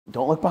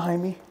Don't look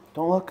behind me.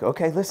 Don't look.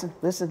 Okay, listen,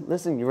 listen,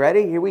 listen. You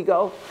ready? Here we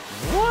go.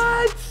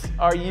 What?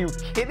 Are you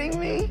kidding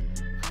me?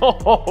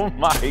 Oh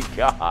my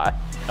God.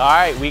 All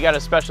right, we got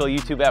a special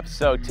YouTube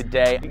episode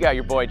today. You got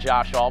your boy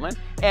Josh Altman,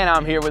 and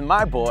I'm here with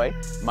my boy,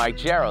 Mike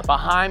Jarrell.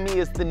 Behind me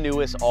is the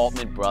newest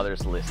Altman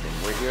Brothers listing.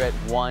 We're here at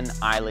 1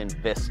 Island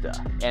Vista,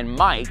 and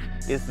Mike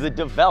is the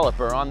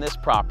developer on this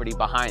property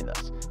behind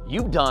us.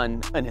 You've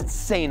done an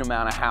insane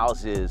amount of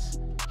houses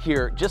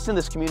here, just in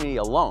this community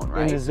alone,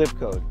 right? In the zip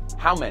code.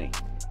 How many?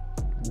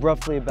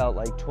 Roughly about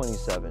like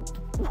 27.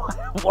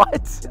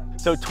 What?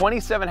 So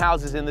 27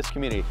 houses in this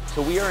community.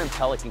 So we are in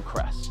Pelican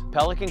Crest.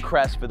 Pelican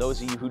Crest, for those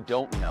of you who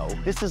don't know,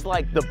 this is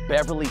like the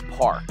Beverly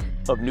Park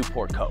of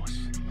Newport Coast.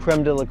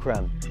 Creme de la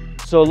creme.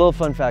 So a little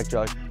fun fact,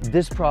 Josh.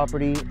 This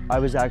property, I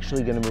was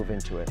actually gonna move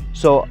into it.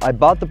 So I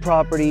bought the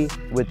property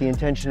with the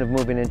intention of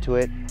moving into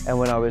it, and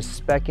when I was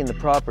speccing the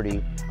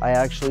property, I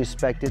actually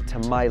specced it to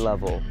my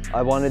level.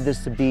 I wanted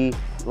this to be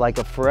like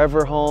a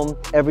forever home.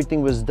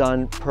 Everything was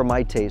done per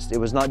my taste. It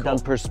was not done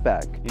per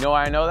spec. You know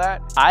why I know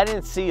that? I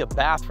didn't see a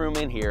bathroom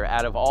in here.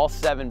 Out of all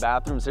 7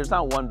 bathrooms, there's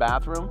not one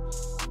bathroom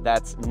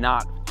that's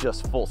not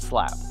just full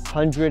slab.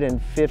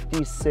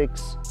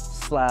 156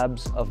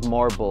 slabs of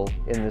marble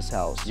in this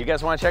house. You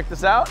guys want to check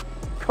this out?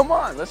 Come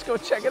on, let's go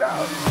check it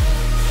out.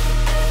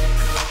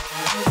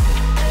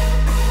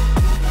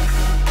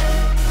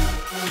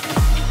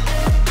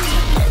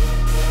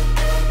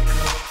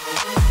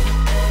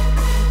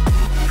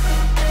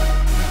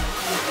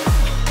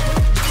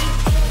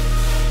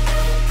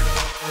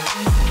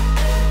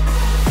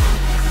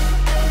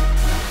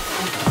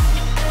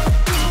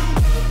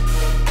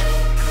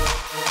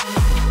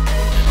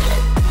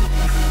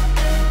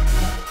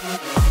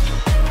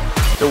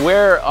 So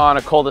we're on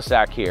a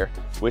cul-de-sac here,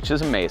 which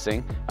is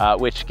amazing,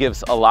 which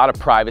gives a lot of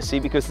privacy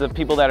because the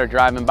people that are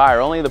driving by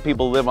are only the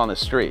people who live on the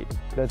street.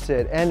 That's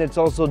it. And it's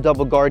also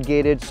double guard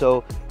gated,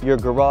 so your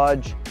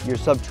garage, your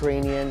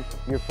subterranean,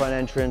 your front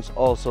entrance,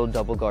 also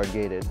double guard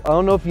gated. I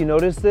don't know if you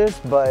noticed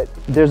this, but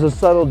there's a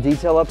subtle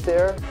detail up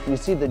there. You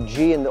see the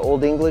G in the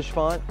Old English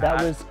font?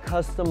 That was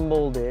custom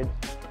molded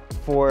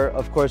for,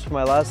 of course, for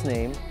my last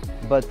name.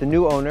 But the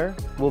new owner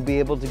will be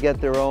able to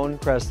get their own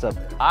crest up.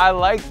 I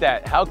like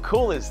that. How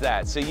cool is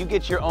that? So you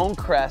get your own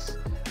crest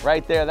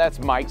right there. That's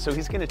Mike. So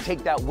he's going to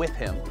take that with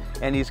him,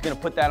 and he's going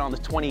to put that on the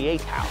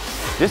 28th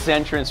house. This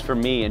entrance for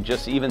me, and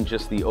even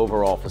just the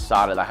overall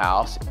facade of the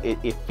house,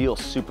 it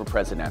feels super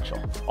presidential.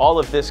 All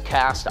of this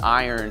cast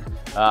iron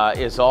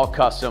is all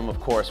custom, of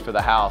course, for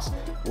the house.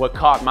 What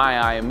caught my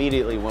eye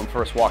immediately when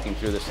first walking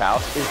through this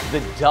house is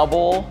the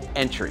double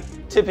entry.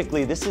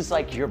 Typically, this is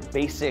like your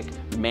basic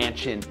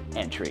mansion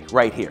entry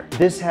right here.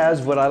 This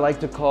has what I like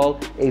to call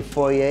a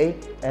foyer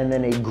and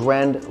then a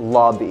grand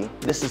lobby.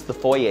 This is the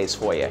foyer's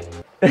foyer.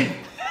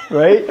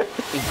 Right?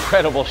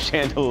 Incredible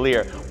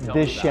chandelier.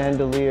 This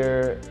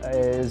chandelier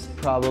is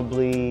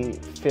probably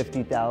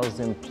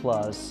 50,000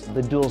 plus.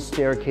 The dual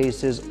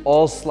staircases,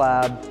 all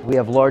slab. We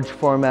have large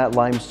format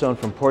limestone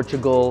from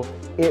Portugal.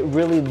 It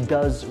really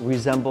does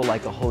resemble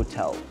like a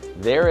hotel.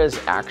 There is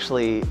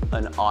actually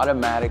an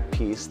automatic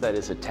piece that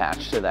is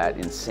attached to that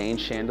insane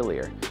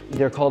chandelier.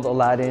 They're called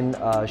Aladdin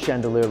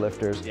chandelier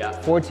lifters. Yeah.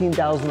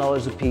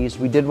 $14,000 a piece.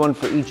 We did one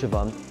for each of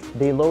them.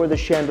 They lower the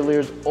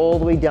chandeliers all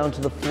the way down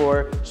to the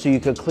floor so you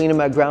could clean them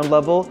at ground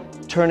level,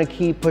 turn a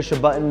key, push a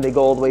button, they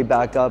go all the way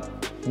back up.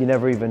 You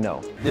never even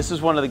know. This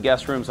is one of the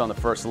guest rooms on the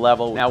first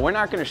level. Now, we're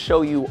not going to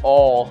show you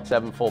all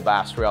 7 full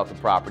baths throughout the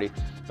property,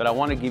 but I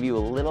want to give you a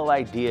little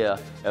idea,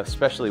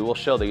 especially we'll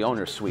show the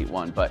owner's suite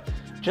one, but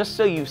just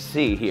so you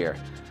see here,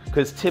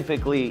 because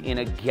typically in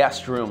a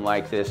guest room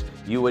like this,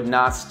 you would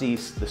not see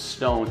the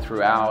stone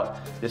throughout.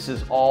 This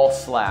is all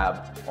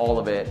slab, all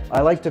of it. I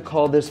like to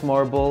call this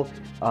marble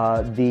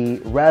the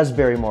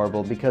raspberry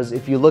marble because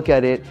if you look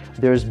at it,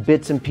 there's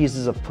bits and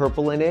pieces of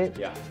purple in it,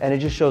 and it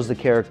just shows the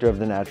character of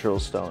the natural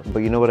stone. But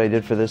you know what I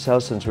did for this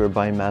house since we were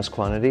buying mass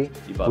quantity?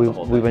 You bought the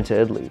whole thing. We went to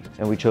Italy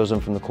and we chose them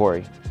from the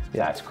quarry.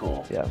 Yeah. That's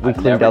cool. Yeah, we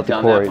cleaned out the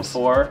quarries.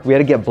 We had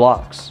to get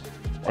blocks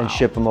and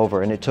ship them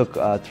over, and it took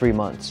 3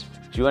 months.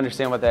 Do you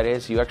understand what that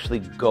is? You actually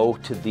go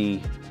to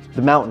the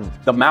mountain.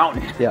 The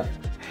mountain. Yeah.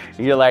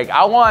 You're like,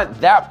 I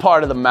want that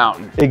part of the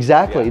mountain.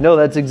 Exactly. No,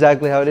 that's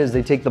exactly how it is.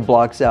 They take the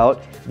blocks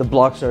out. The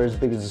blocks are as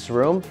big as this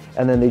room,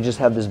 and then they just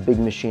have this big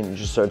machine and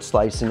just start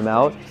slicing them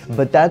out.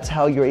 But that's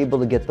how you're able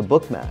to get the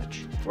book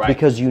match. Right.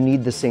 Because you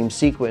need the same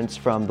sequence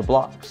from the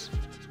blocks.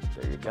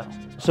 There you go.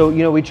 So,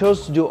 you know, we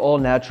chose to do all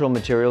natural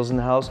materials in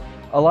the house.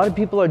 A lot of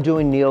people are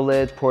doing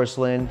neolith,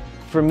 porcelain.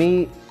 For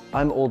me,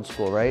 I'm old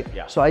school, right?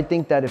 Yeah. So I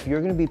think that if you're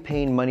gonna be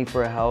paying money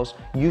for a house,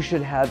 you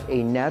should have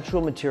a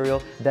natural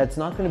material that's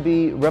not gonna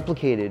be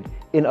replicated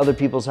in other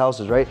people's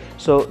houses, right?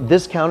 So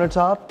this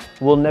countertop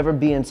will never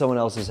be in someone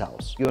else's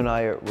house. You and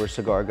I we're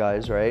cigar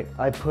guys, right?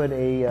 I put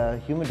a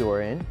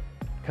humidor in,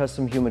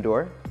 custom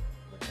humidor,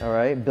 all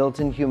right?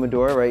 Built-in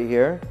humidor right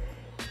here.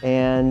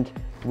 And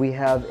we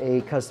have a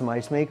custom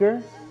ice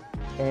maker.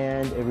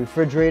 and a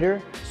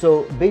refrigerator.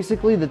 So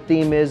basically the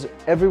theme is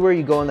everywhere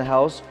you go in the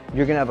house,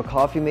 you're gonna have a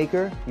coffee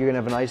maker, you're gonna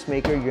have an ice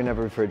maker, you're gonna have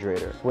a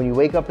refrigerator. When you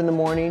wake up in the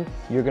morning,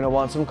 you're gonna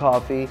want some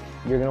coffee,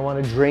 you're gonna want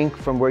a drink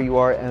from where you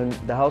are, and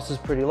the house is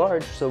pretty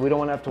large, so we don't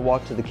wanna have to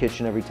walk to the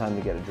kitchen every time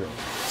to get a drink.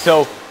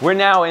 So we're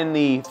now in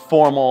the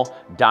formal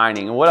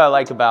dining, and what I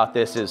like about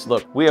this is,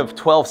 look, we have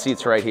 12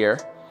 seats right here.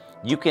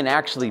 You can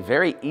actually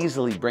very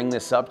easily bring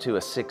this up to a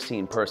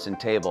 16-person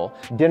table.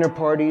 Dinner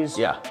parties,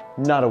 yeah,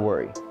 not a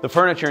worry. The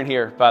furniture in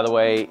here, by the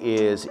way,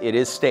 it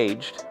is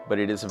staged, but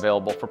it is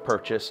available for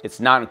purchase. It's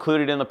not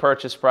included in the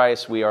purchase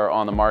price. We are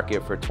on the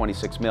market for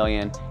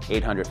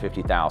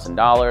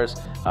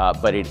 $26,850,000,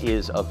 but it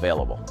is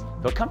available.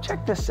 But come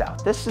check this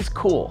out. This is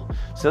cool.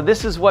 So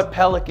this is what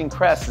Pelican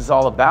Crest is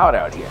all about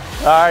out here.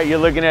 All right, you're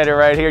looking at it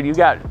right here. You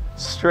got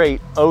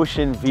straight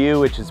ocean view,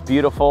 which is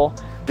beautiful.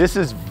 This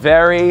is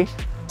very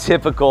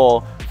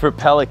typical for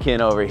Pelican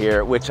over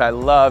here, which I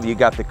love. You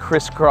got the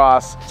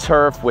crisscross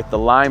turf with the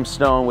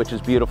limestone, which is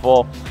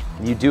beautiful.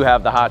 You do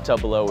have the hot tub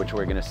below, which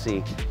we're gonna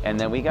see. And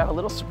then we got a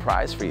little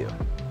surprise for you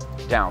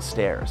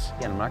downstairs.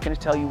 And I'm not gonna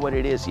tell you what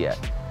it is yet.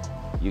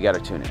 You gotta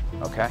tune in,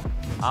 okay?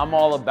 I'm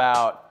all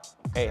about,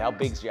 hey, how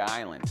big's your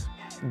island?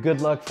 Good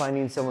luck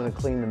finding someone to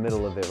clean the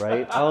middle of it,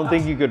 right? I don't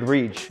think you could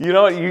reach. You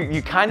know,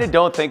 you kind of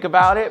don't think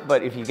about it,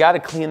 but if you gotta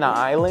clean the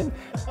island,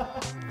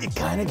 you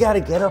kind of gotta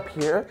get up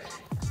here.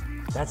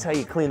 That's how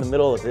you clean the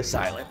middle of this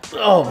island.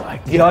 Oh my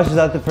God. Josh, is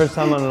that the first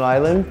time on an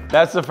island?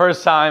 That's the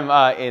first time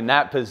in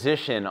that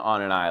position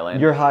on an island.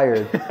 You're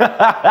hired.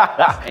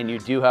 And you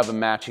do have a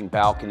matching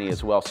balcony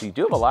as well. So you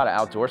do have a lot of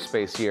outdoor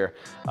space here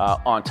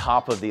on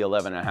top of the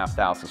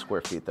 11,500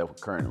 square feet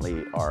that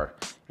currently are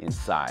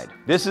inside.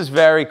 This is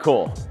very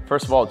cool.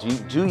 First of all,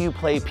 do you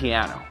play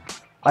piano?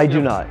 I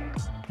do not,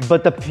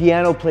 but the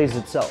piano plays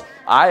itself.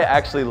 I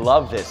actually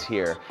love this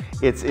here.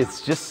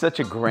 It's just such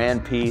a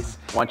grand piece.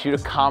 I want you to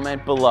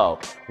comment below.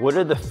 What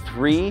are the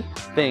 3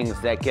 things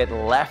that get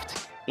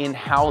left in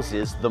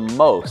houses the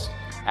most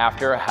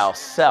after a house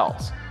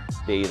sells?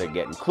 They either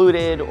get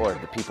included or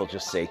the people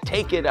just say,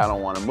 take it, I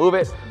don't want to move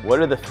it. What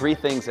are the 3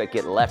 things that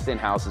get left in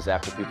houses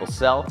after people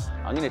sell?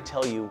 I'm going to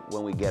tell you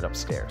when we get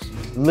upstairs.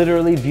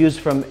 Literally views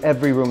from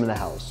every room in the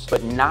house.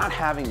 But not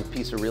having a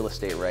piece of real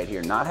estate right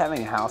here, not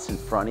having a house in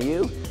front of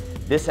you,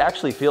 this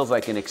actually feels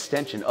like an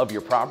extension of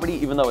your property,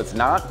 even though it's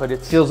not, but it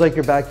feels like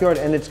your backyard,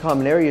 and it's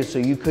common areas, so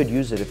you could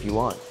use it if you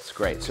want. It's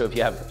great. So if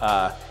you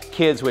have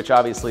kids, which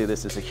obviously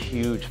this is a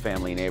huge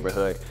family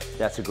neighborhood,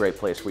 that's a great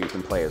place where you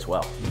can play as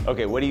well.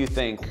 Okay, what do you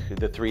think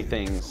the 3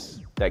 things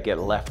that get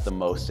left the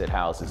most at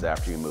houses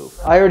after you move?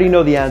 I already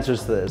know the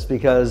answers to this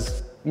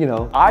because, you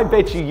know. I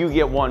bet you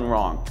get one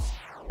wrong.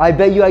 I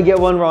bet you I get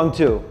one wrong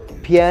too.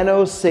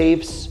 Piano,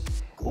 safes.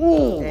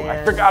 Ooh,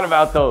 I forgot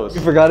about those.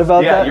 You forgot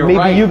about that? You're Maybe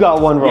right. you got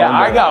one wrong. Yeah,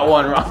 I got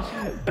one wrong.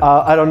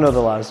 I don't know the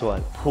last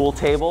one. Pool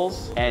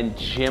tables and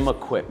gym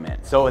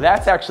equipment. So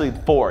that's actually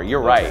 4.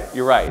 You're right.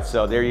 You're right.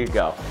 So there you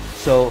go.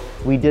 So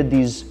we did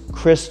these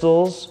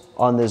crystals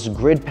on this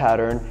grid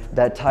pattern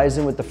that ties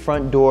in with the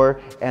front door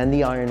and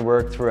the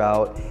ironwork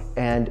throughout.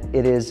 And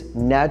it is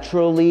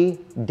naturally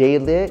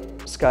daylit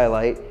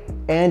skylight,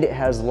 and it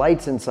has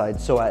lights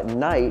inside. So at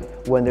night,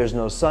 when there's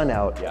no sun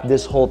out,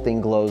 this whole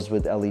thing glows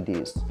with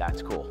LEDs.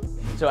 That's cool.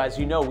 So as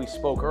you know, we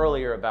spoke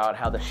earlier about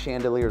how the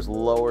chandelier's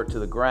lower to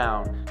the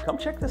ground. Come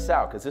check this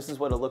out, because this is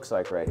what it looks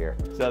like right here.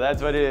 So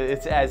that's what it is.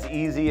 It's as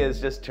easy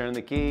as just turn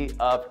the key,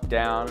 up,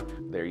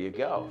 down, there you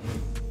go.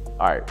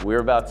 All right, we're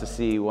about to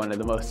see one of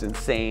the most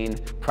insane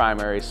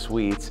primary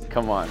suites.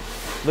 Come on.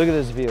 Look at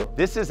this view.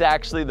 This is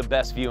actually the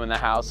best view in the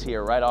house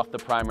here, right off the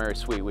primary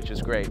suite, which is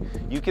great.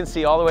 You can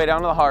see all the way down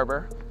to the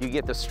harbor. You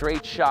get the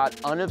straight shot,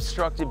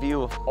 unobstructed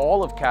view of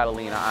all of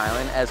Catalina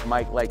Island, as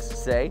Mike likes to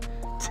say,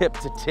 tip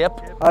to tip.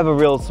 I have a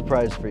real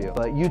surprise for you,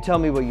 but you tell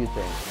me what you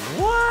think.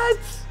 What?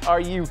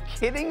 Are you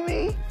kidding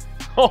me?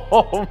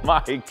 Oh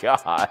my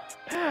God.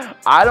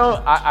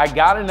 I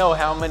gotta know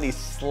how many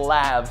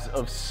slabs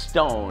of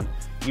stone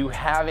you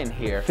have in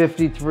here.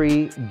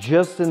 53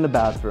 just in the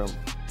bathroom.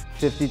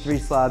 53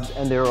 slabs,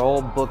 and they're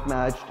all book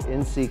matched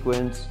in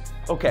sequence.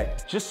 Okay,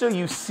 just so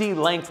you see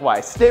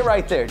lengthwise, stay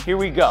right there. Here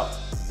we go.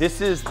 This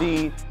is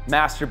the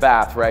master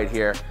bath right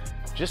here.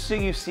 Just so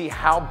you see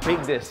how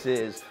big this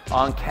is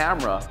on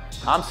camera.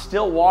 I'm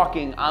still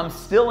walking, I'm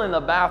still in the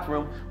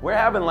bathroom. We're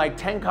having like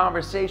 10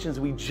 conversations,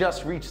 we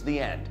just reached the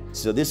end.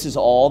 So this is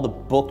all the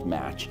book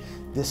match.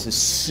 This is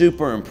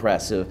super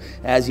impressive.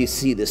 As you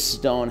see, the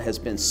stone has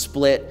been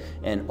split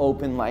and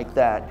open like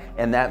that,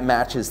 and that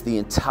matches the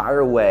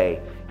entire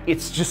way.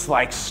 It's just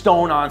like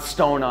stone on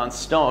stone on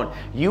stone.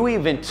 You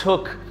even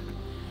took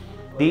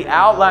the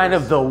outline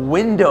of the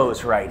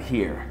windows right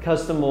here.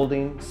 Custom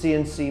molding,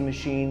 CNC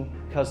machine,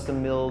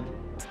 custom milled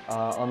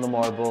on the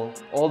marble.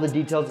 All the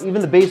details,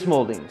 even the base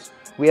moldings.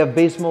 We have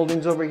base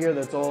moldings over here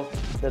that's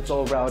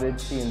all routed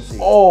CNC.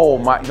 Oh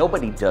my,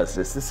 nobody does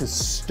this. This is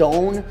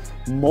stone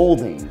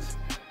moldings.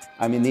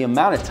 I mean, the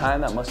amount of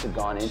time that must have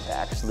gone into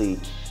actually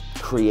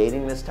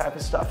creating this type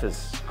of stuff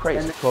is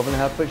crazy.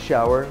 12.5 foot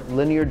shower,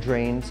 linear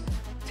drains,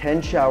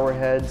 10 shower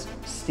heads,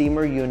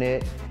 steamer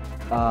unit,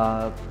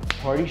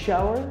 Party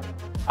shower.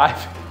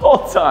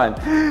 Hold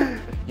on.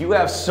 You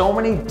have so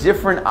many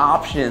different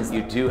options.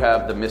 You do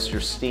have the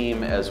Mr.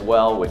 Steam as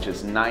well, which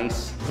is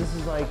nice. This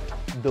is like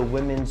the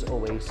women's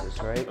oasis,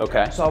 right?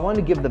 Okay. So I want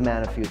to give the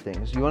man a few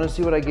things. You want to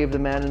see what I gave the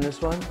man in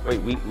this one? Wait,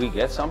 we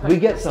get something? We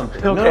get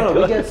something. Okay, No,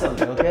 we get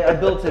something, okay? I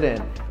built it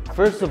in.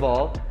 First of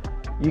all,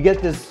 you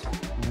get this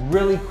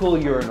really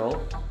cool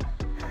urinal.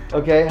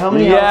 Okay, how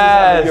many houses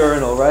have a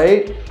urinal,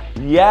 right?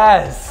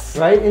 Yes.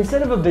 Right?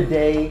 Instead of a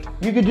bidet,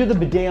 you could do the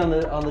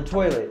bidet on the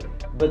toilet.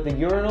 But the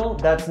urinal,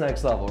 that's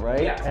next level,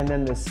 right? Yeah. And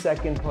then the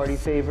second party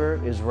favor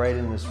is right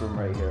in this room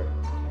right here.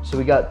 So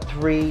we got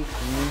 3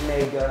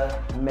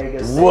 mega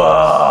sinks.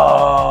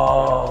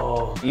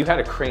 Whoa! You had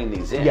to crane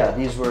these in. Yeah,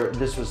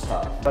 this was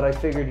tough. But I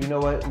figured, you know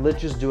what?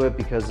 Let's just do it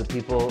because the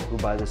people who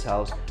buy this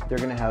house, they're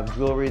gonna have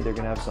jewelry, they're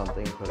gonna have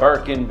something.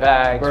 Birkin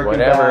bags,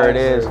 whatever it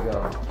is.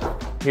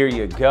 Here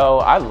you go.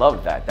 I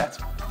love that. That's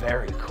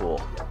very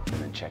cool.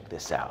 And then check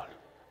this out.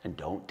 And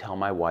don't tell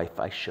my wife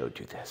I showed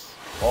you this.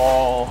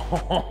 Oh.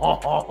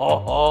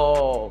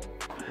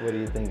 What do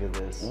you think of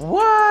this?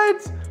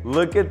 What?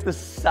 Look at the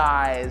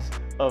size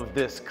of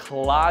this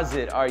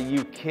closet. Are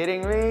you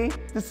kidding me?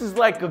 This is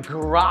like a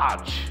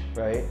garage.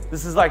 Right?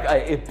 This is like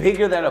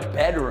bigger than a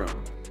bedroom.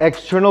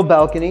 External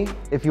balcony,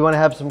 if you want to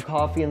have some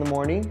coffee in the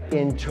morning.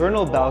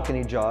 Internal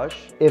balcony, Josh.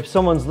 If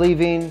someone's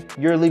leaving,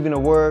 you're leaving to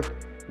work,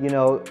 you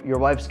know, your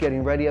wife's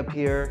getting ready up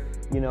here,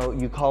 you know,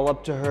 you call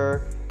up to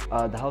her.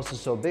 The house is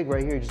so big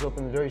right here, you just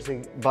open the door, you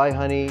say, bye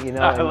honey, you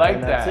know,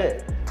 and that's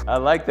it. I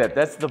like that.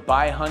 That's the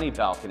bye honey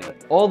balcony.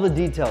 All the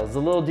details,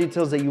 the little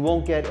details that you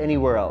won't get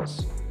anywhere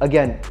else.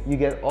 Again, you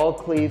get all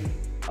cleef.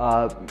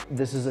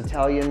 This is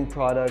Italian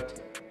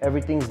product.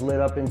 Everything's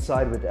lit up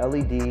inside with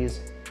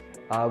LEDs.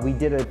 We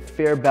did a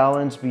fair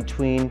balance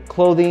between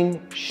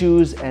clothing,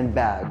 shoes, and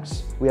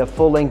bags. We have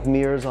full-length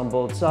mirrors on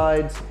both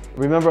sides.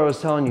 Remember I was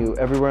telling you,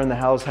 everywhere in the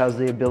house has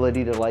the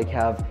ability to like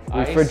have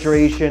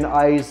refrigeration,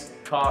 ice,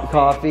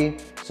 coffee.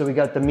 So we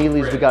got the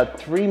Mealies. We got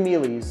 3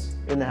 Mealies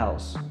in the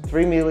house.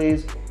 3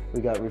 Mealies.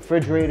 We got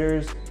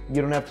refrigerators.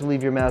 You don't have to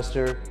leave your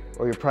master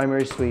or your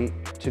primary suite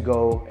to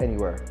go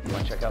anywhere. You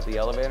want to check out the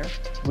elevator?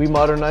 We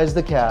modernized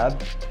the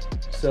cab.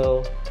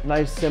 So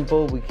nice,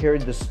 simple. We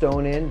carried the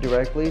stone in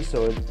directly,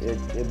 so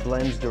it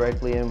blends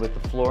directly in with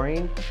the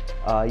flooring.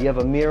 You have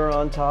a mirror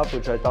on top,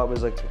 which I thought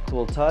was like a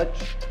cool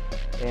touch.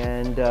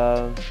 And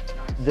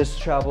this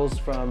travels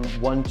from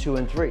 1, 2,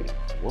 and 3.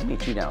 We'll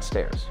meet you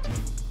downstairs.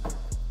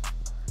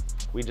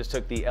 We just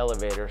took the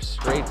elevator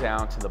straight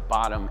down to the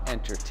bottom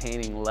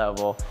entertaining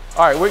level.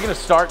 All right, we're gonna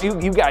start.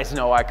 You guys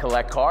know I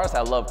collect cars. I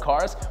love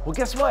cars. Well,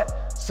 guess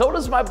what? So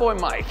does my boy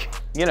Mike.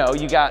 You know,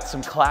 you got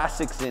some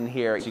classics in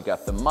here. You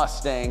got the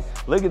Mustang.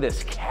 Look at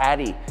this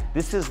Caddy.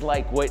 This is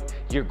like what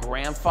your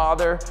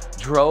grandfather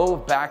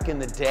drove back in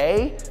the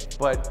day,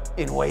 but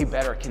in way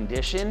better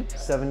condition.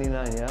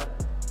 79, yeah.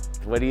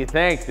 What do you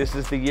think? This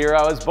is the year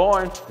I was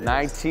born,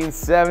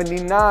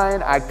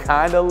 1979. I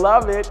kind of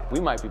love it.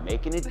 We might be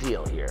making a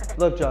deal here.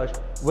 Look, Josh,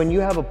 when you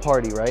have a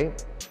party,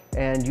 right?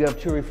 And you have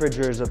 2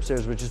 refrigerators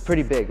upstairs, which is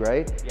pretty big,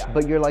 right? Yeah.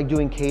 But you're like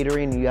doing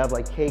catering and you have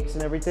like cakes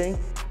and everything.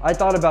 I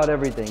thought about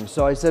everything.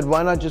 So I said,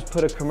 why not just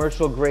put a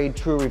commercial grade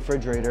true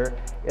refrigerator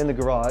in the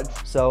garage?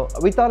 So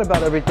we thought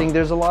about everything.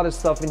 There's a lot of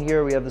stuff in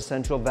here. We have the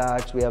central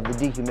vacs, we have the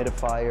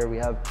dehumidifier, we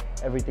have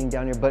everything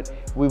down here. But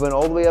we went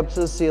all the way up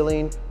to the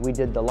ceiling. We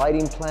did the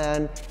lighting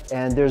plan,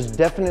 and there's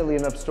definitely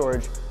enough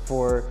storage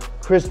for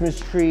Christmas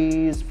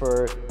trees,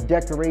 for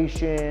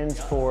decorations,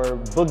 for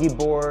boogie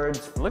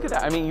boards. Look at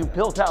that. I mean, you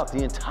built out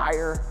the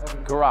entire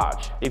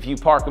garage. If you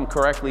park them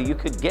correctly, you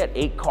could get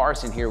 8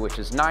 cars in here, which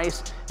is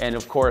nice. And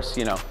of course,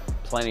 you know,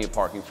 plenty of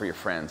parking for your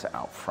friends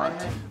out front.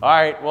 All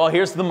right, well,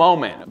 here's the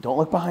moment. Don't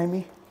look behind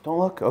me. Don't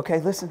look. Okay,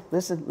 listen.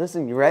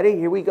 You ready?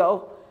 Here we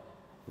go.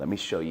 Let me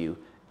show you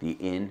the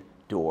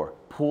indoor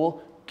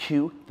pool.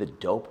 Cue the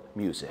dope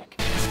music.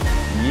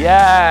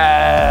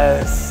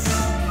 Yes!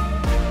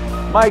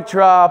 Mic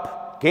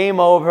drop, game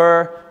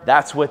over.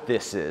 That's what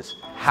this is.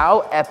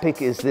 How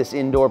epic is this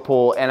indoor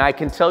pool? And I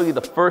can tell you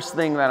the first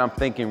thing that I'm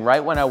thinking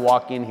right when I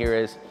walk in here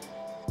is,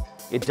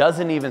 it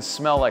doesn't even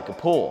smell like a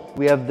pool.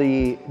 We have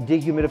the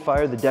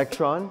dehumidifier, the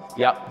Dectron.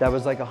 Yep. That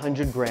was like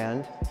 100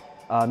 grand,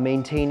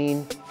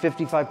 maintaining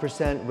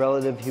 55%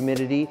 relative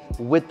humidity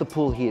with the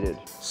pool heated.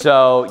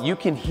 So you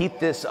can heat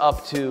this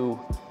up to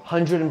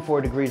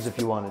 104 degrees if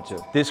you wanted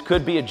to. This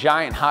could be a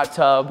giant hot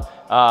tub,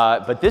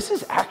 but this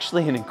is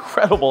actually an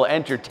incredible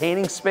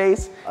entertaining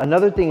space.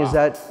 Another thing is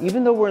that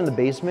even though we're in the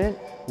basement,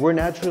 we're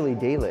naturally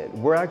daylit.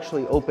 We're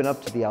actually open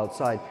up to the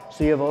outside.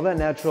 So you have all that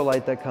natural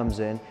light that comes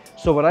in.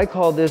 So what I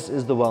call this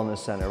is the wellness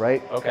center,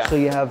 right? Okay. So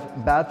you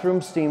have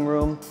bathroom, steam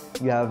room,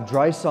 you have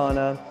dry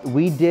sauna.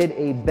 We did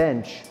a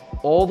bench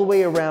all the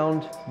way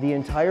around the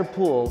entire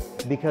pool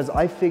because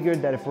I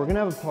figured that if we're gonna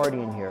have a party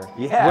in here,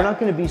 we're not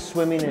gonna be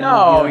swimming in.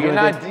 No, you're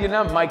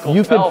not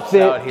Michael Phelps out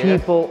here. You could fit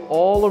people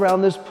all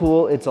around this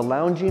pool. It's a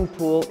lounging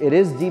pool. It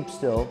is deep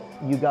still.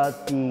 You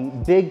got the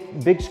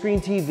big screen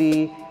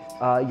TV,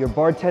 Your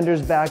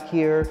bartenders back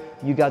here.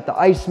 You got the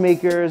ice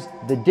makers,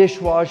 the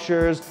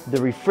dishwashers, the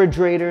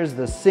refrigerators,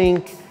 the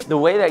sink. The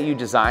way that you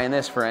design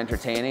this for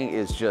entertaining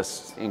is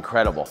just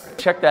incredible.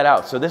 Check that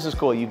out. So this is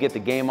cool. You get the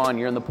game on,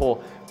 you're in the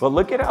pool, but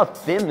look at how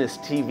thin this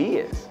TV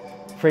is.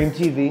 Frame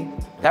TV.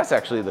 That's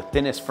actually the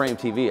thinnest frame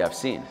TV I've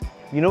seen.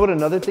 You know what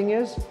another thing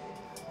is?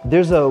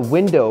 There's a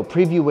window,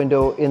 preview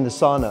window in the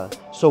sauna.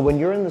 So when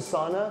you're in the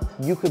sauna,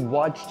 you could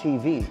watch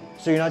TV.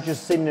 So you're not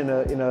just sitting in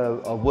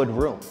a wood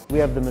room. We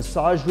have the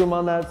massage room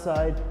on that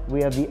side.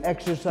 We have the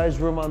exercise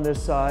room on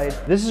this side.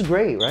 This is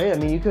great, right? I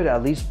mean, you could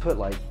at least put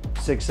like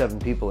 6, 7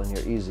 people in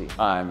here easy.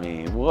 I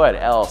mean, what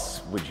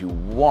else would you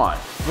want?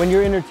 When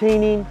you're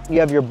entertaining, you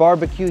have your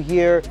barbecue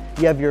here,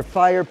 you have your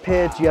fire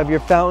pits, you have your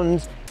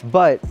fountains,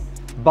 but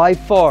by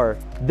far,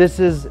 this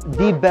is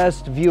the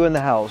best view in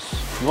the house.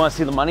 You want to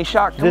see the money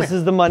shot? This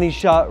is the money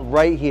shot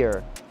right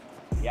here.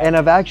 Yeah. And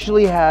I've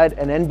actually had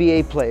an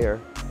NBA player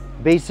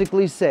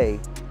basically say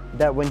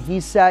that when he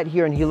sat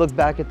here and he looked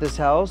back at this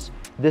house,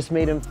 this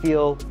made him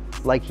feel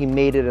like he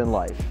made it in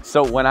life.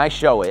 So when I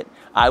show it,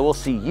 I will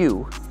see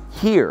you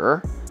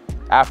here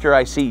after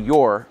I see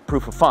your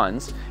proof of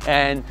funds,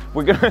 and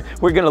we're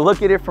gonna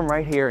look at it from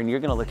right here, and you're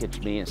gonna look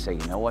at me and say,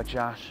 you know what,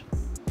 Josh?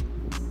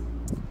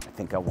 I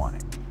think I want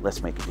it.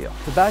 Let's make a deal.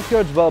 The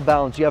backyard's well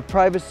balanced. You have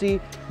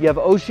privacy, you have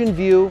ocean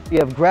view, you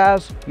have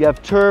grass, you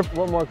have turf.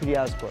 What more could you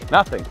ask for?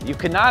 Nothing. You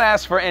could not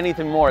ask for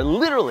anything more.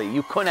 Literally,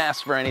 you couldn't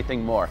ask for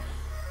anything more.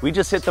 We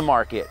just hit the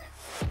market.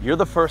 You're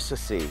the first to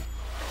see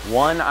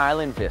one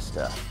Island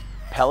Vista,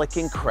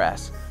 Pelican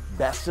Crest,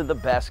 best of the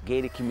best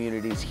gated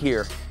communities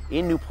here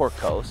in Newport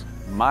Coast.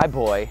 My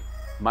boy,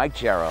 Mike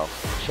Jarrow.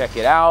 Check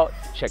it out.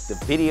 Check the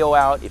video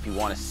out. If you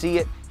want to see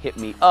it, hit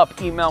me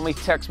up, email me,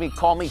 text me,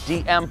 call me,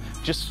 DM,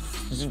 just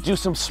do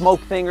some smoke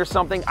thing or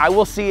something. I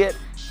will see it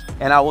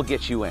and I will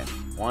get you in.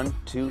 1,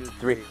 2,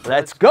 3,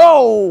 let's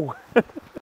go!